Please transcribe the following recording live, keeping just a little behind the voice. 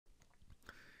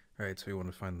All right, so we want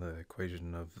to find the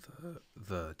equation of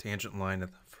the tangent line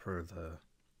for the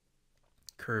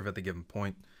curve at the given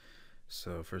point.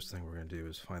 So first thing we're going to do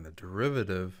is find the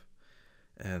derivative,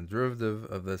 and the derivative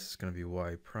of this is going to be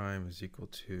y prime is equal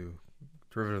to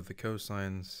derivative of the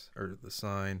cosines, or the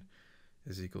sine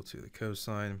is equal to the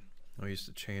cosine. We use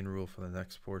the chain rule for the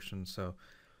next portion, so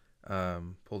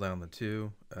pull down the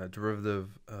 2.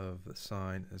 Derivative of the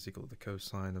sine is equal to the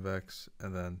cosine of x,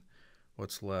 and then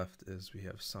what's left is we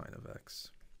have sine of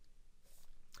x.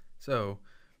 So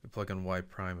we plug in y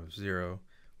prime of 0,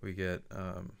 we get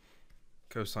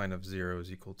cosine of 0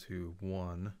 is equal to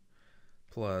 1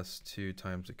 plus 2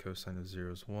 times the cosine of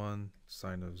 0 is 1,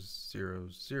 sine of 0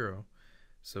 is 0.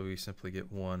 So we simply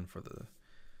get 1 for the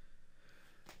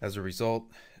as a result.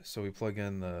 So we plug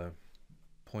in the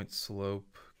point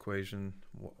slope equation.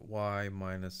 Y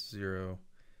minus 0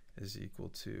 is equal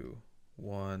to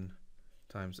 1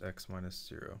 times x minus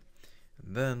 0.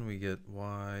 And then we get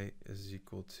y is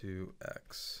equal to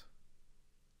x.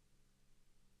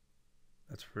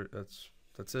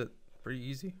 That's it. Pretty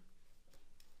easy.